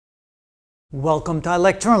Welcome to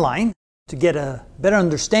Untitled. To get a better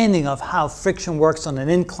understanding of how friction works on an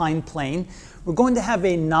inclined plane, we're going to have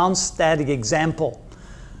a non-static example.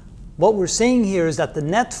 What we're saying here is that the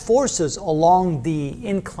net forces along the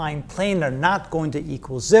inclined plane are not going to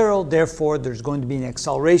equal zero, therefore there's going to be an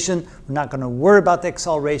acceleration. We're not going to worry about the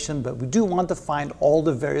acceleration, but we do want to find all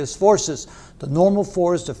the various forces. The normal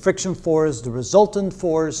force, the friction force, the resultant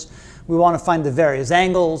force. We want to find the various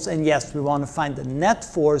angles, and yes, we want to find the net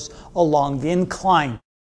force along the incline.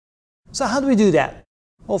 So how do we do that?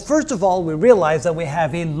 Well, first of all, we realize that we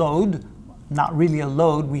have a load, not really a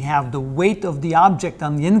load, we have the weight of the object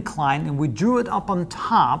on the incline, and we drew it up on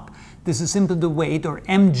top. This is simply the weight, or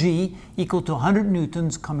mg, equal to 100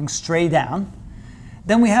 newtons coming straight down.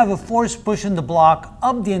 Then we have a force pushing the block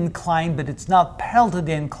up the incline, but it's not parallel to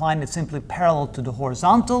the incline, it's simply parallel to the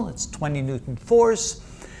horizontal. It's 20 Newton force.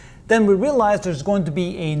 Then we realize there's going to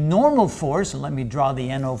be a normal force, and let me draw the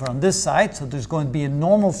n over on this side. So there's going to be a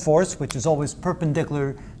normal force, which is always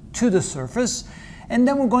perpendicular to the surface. And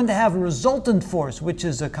then we're going to have a resultant force, which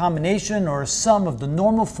is a combination or a sum of the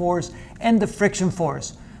normal force and the friction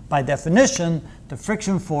force. By definition, the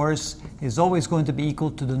friction force is always going to be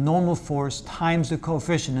equal to the normal force times the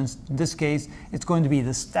coefficient. In this case, it's going to be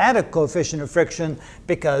the static coefficient of friction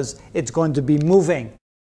because it's going to be moving.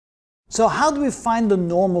 So how do we find the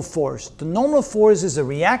normal force? The normal force is a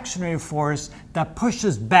reactionary force that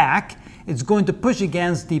pushes back. It's going to push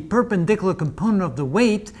against the perpendicular component of the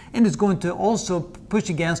weight, and it's going to also push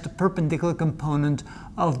against the perpendicular component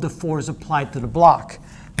of the force applied to the block.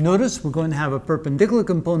 Notice we're going to have a perpendicular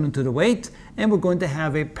component to the weight, and we're going to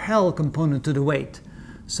have a parallel component to the weight.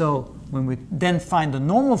 So when we then find the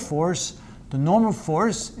normal force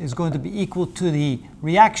is going to be equal to the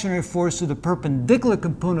reactionary force to the perpendicular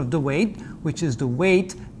component of the weight, which is the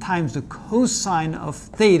weight times the cosine of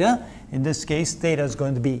theta. In this case, theta is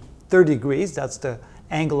going to be 30 degrees. That's the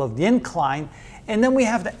angle of the incline. And then we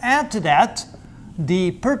have to add to that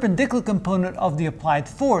the perpendicular component of the applied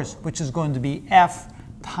force, which is going to be F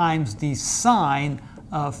times the sine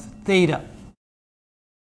of theta.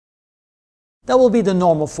 That will be the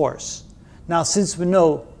normal force. Now, since we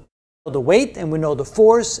know the weight and we know the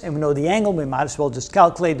force and we know the angle, we might as well just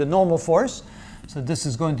calculate the normal force. So this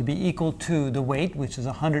is going to be equal to the weight, which is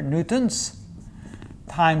 100 newtons,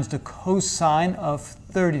 times the cosine of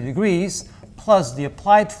 30 degrees, plus the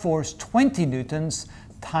applied force 20 newtons,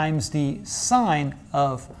 times the sine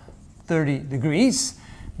of 30 degrees.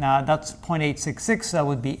 Now that's 0.866, that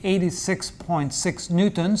would be 86.6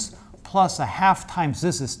 newtons, plus a half times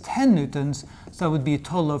this is 10 newtons, so that would be a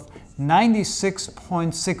total of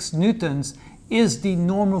 96.6 newtons is the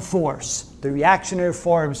normal force, the reactionary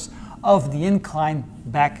force of the incline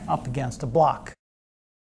back up against the block.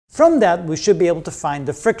 From that, we should be able to find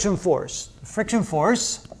the friction force. The friction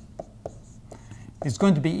force is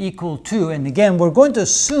going to be equal to, and again, we're going to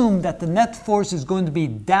assume that the net force is going to be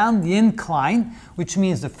down the incline, which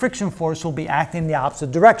means the friction force will be acting in the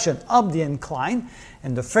opposite direction, up the incline,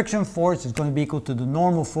 and the friction force is going to be equal to the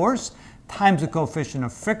normal force times the coefficient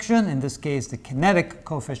of friction, in this case the kinetic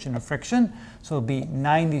coefficient of friction, so it'll be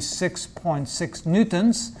 96.6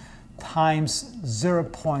 newtons times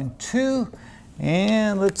 0.2,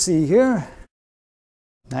 and let's see here,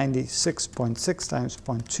 96.6 times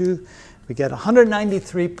 0.2, we get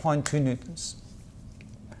 193.2 newtons.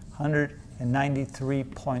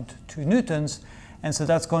 193.2 newtons, and so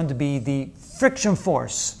that's going to be the friction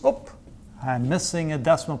force. Oh, I'm missing a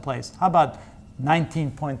decimal place. How about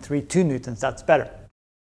 19.32 newtons? That's better.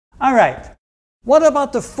 All right. What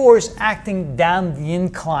about the force acting down the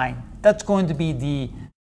incline? That's going to be the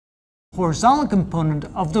horizontal component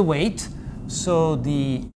of the weight. So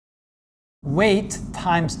the weight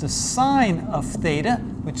times the sine of theta,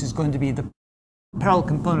 which is going to be the parallel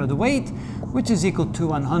component of the weight, which is equal to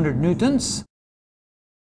 100 newtons,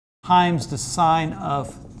 times the sine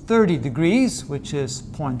of 30 degrees, which is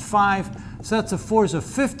 0.5. So that's a force of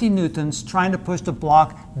 50 newtons trying to push the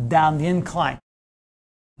block down the incline.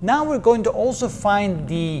 Now we're going to also find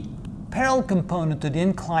the parallel component to the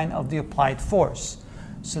incline of the applied force.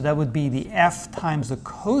 So that would be the F times the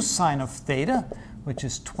cosine of theta, which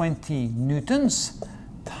is 20 newtons,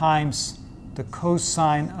 times the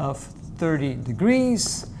cosine of 30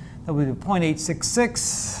 degrees. That would be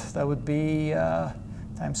 0.866. That would be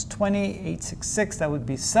times 20, 866, that would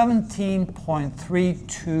be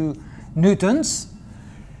 17.32 newtons.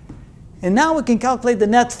 And now we can calculate the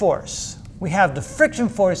net force. We have the friction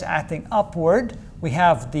force acting upward, we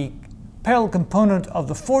have the parallel component of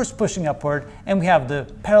the force pushing upward, and we have the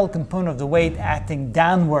parallel component of the weight acting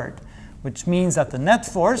downward, which means that the net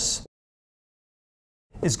force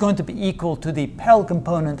is going to be equal to the pedal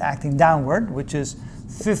component acting downward, which is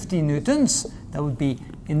 50 newtons. That would be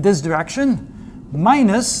in this direction,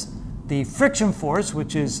 minus the friction force,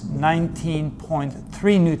 which is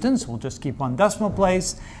 19.3 newtons. We'll just keep one decimal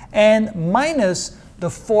place. And minus the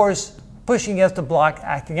force pushing against the block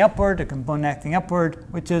acting upward, the component acting upward,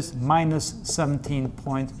 which is minus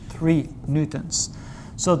 17.3 newtons.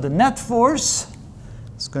 So the net force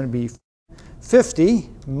is going to be 50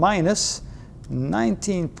 minus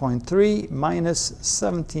 19.3 minus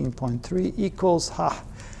 17.3 equals,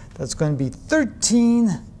 that's going to be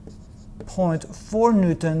 13.4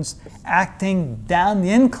 newtons acting down the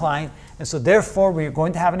incline. And so therefore we're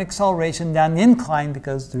going to have an acceleration down the incline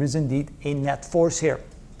because there is indeed a net force here.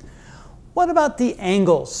 What about the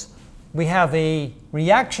angles? We have a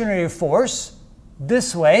reactionary force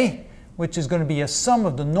this way, which is going to be a sum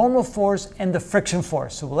of the normal force and the friction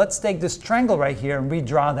force. So let's take this triangle right here and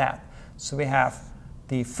redraw that. So we have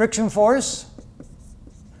the friction force,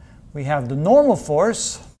 we have the normal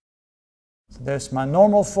force, so there's my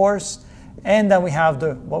normal force, and then we have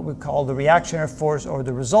what we call the reactionary force or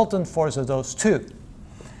the resultant force of those two.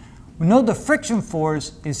 We know the friction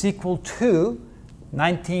force is equal to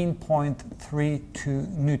 19.32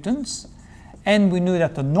 newtons, and we knew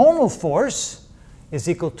that the normal force is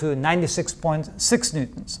equal to 96.6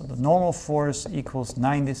 newtons. So the normal force equals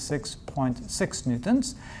 96.6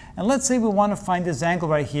 newtons. And let's say we want to find this angle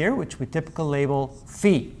right here, which we typically label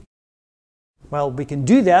phi. Well, we can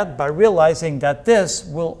do that by realizing that this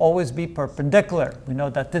will always be perpendicular. We know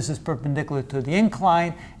that this is perpendicular to the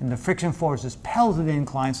incline, and the friction force is parallel to the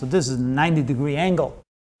incline, so this is a 90-degree angle,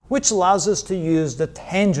 which allows us to use the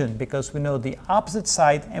tangent because we know the opposite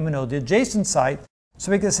side and we know the adjacent side.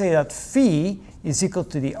 So we can say that phi is equal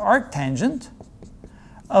to the arctangent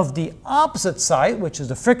of the opposite side, which is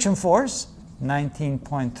the friction force,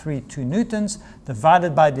 19.32 newtons,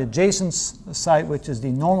 divided by the adjacent side, which is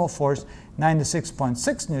the normal force,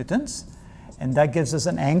 96.6 newtons. And that gives us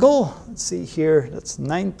an angle. Let's see here, that's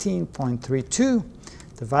 19.32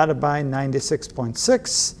 divided by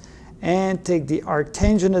 96.6. And take the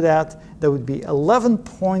arctangent of that, that would be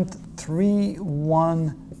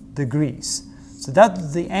 11.31 degrees. So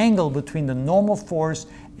that's the angle between the normal force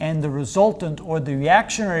and the resultant or the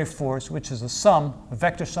reactionary force, which is a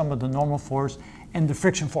vector sum of the normal force and the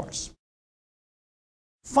friction force.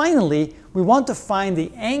 Finally, we want to find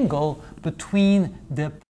the angle between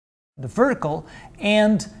the vertical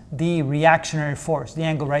and the reactionary force, the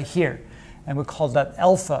angle right here. And we call that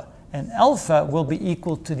alpha. And alpha will be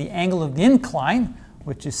equal to the angle of the incline,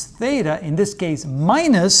 which is theta, in this case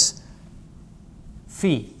minus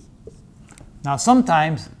phi. Now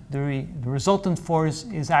sometimes the resultant force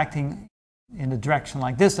is acting in a direction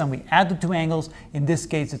like this, and we add the two angles. In this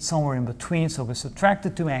case, it's somewhere in between, so we subtract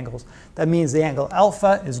the two angles. That means the angle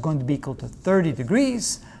alpha is going to be equal to 30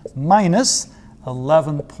 degrees minus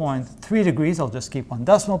 11.3 degrees. I'll just keep one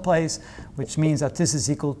decimal place, which means that this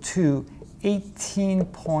is equal to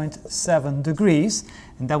 18.7 degrees,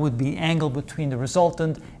 and that would be the angle between the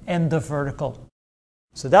resultant and the vertical.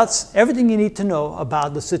 So that's everything you need to know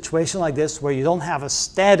about the situation like this, where you don't have a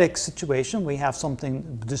static situation. We have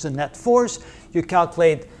something, there's a net force. You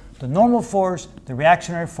calculate the normal force, the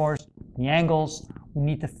reactionary force, the angles. We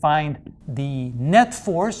need to find the net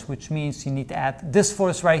force, which means you need to add this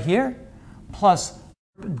force right here, plus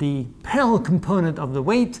the parallel component of the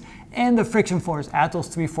weight and the friction force. Add those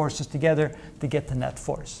three forces together to get the net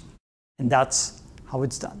force. And that's how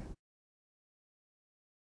it's done.